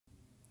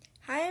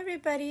Hi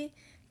everybody!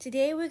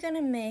 Today we're going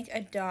to make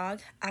a dog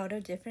out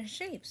of different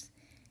shapes.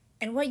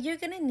 And what you're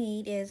going to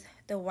need is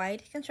the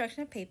white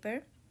construction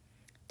paper,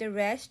 the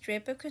red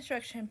strip of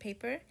construction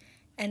paper,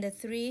 and the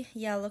 3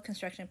 yellow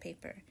construction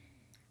paper.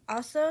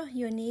 Also,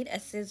 you'll need a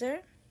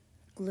scissor,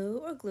 glue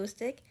or glue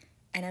stick,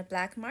 and a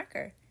black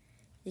marker.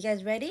 You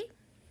guys ready?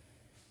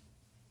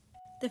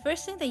 The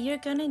first thing that you're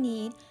going to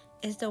need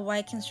is the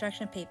white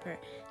construction paper.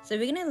 So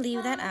we're going to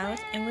leave that out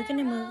and we're going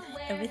to move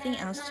everything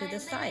else to the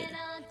side.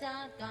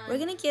 We're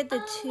going to get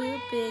the 2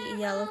 big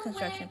yellow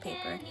construction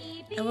paper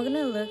and we're going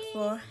to look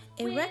for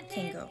a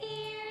rectangle.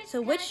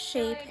 So which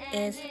shape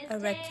is a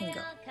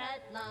rectangle?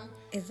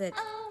 Is it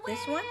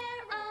this one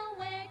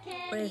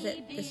or is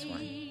it this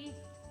one?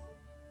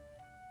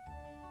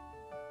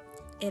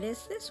 It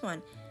is this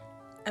one.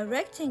 A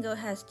rectangle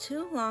has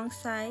 2 long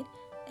sides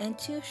and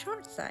 2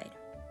 short sides.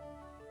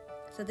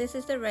 So this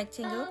is the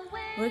rectangle.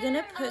 We're going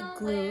to put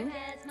glue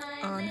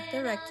on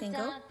the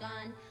rectangle.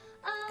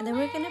 And then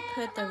we're going to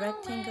put the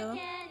rectangle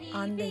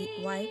on the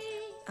white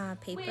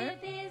paper.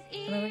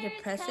 And we're going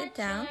to press it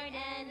down.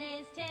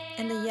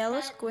 And the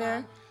yellow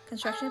square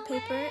construction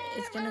paper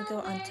is going to go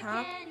on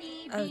top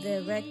of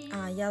the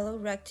yellow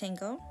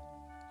rectangle.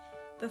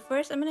 But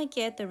first I'm going to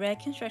get the red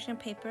construction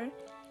paper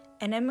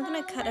and I'm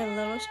going to cut a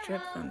little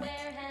strip from it.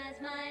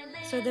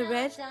 So the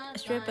red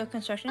strip of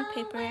construction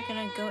paper is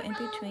going to go in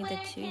between the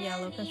 2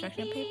 yellow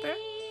construction paper.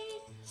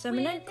 So I'm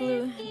going to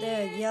glue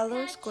the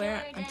yellow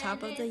square on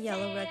top of the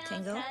yellow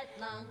rectangle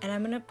and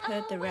I'm going to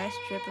put the red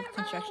strip of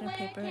construction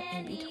paper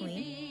in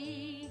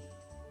between.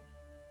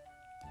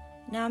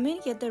 Now I'm going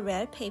to get the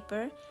red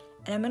paper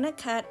and I'm going to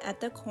cut at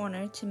the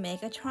corner to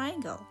make a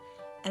triangle.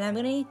 And I'm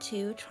going to need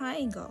 2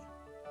 triangles.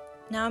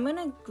 Now I'm going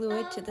to glue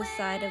it to the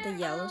side of the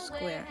yellow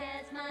square.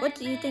 What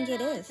do you think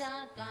it is?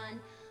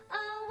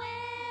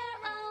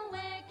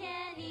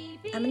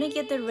 I'm going to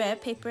get the red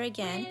paper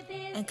again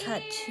and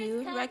cut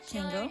 2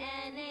 rectangles,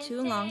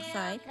 2 long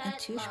side and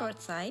 2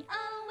 short side.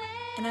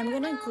 And I'm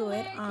going to glue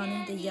it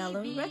on the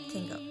yellow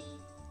rectangle.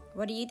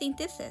 What do you think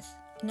this is?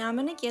 Now I'm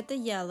going to get the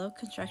yellow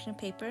construction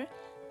paper,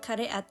 cut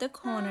it at the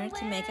corner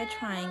to make a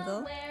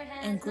triangle,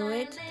 and glue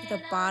it to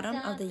the bottom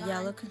of the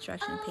yellow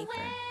construction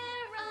paper.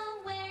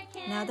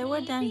 Now that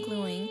we're done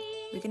gluing,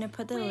 we're going to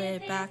put the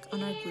lid back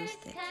on our glue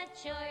stick.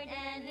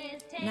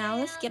 Now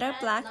let's get our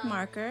black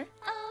marker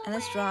and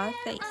let's draw a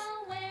face.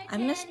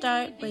 I'm going to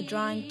start by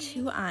drawing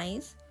 2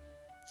 eyes.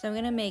 So I'm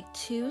going to make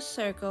 2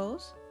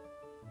 circles.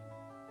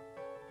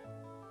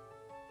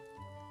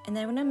 And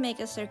then I'm going to make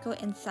a circle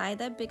inside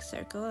that big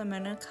circle. I'm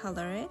going to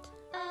color it.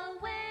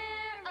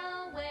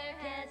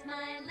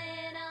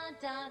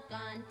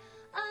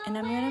 And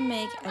I'm going to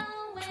make a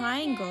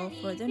triangle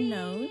for the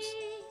nose.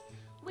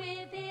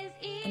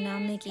 And now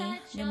I'm making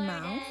the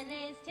mouth.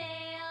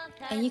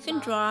 And you can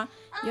draw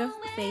your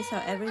face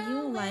however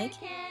you like.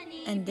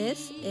 And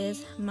this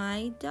is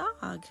my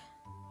dog.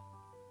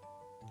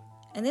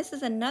 And this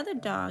is another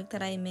dog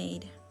that I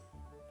made.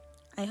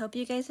 I hope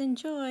you guys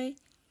enjoy.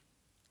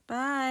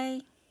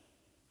 Bye.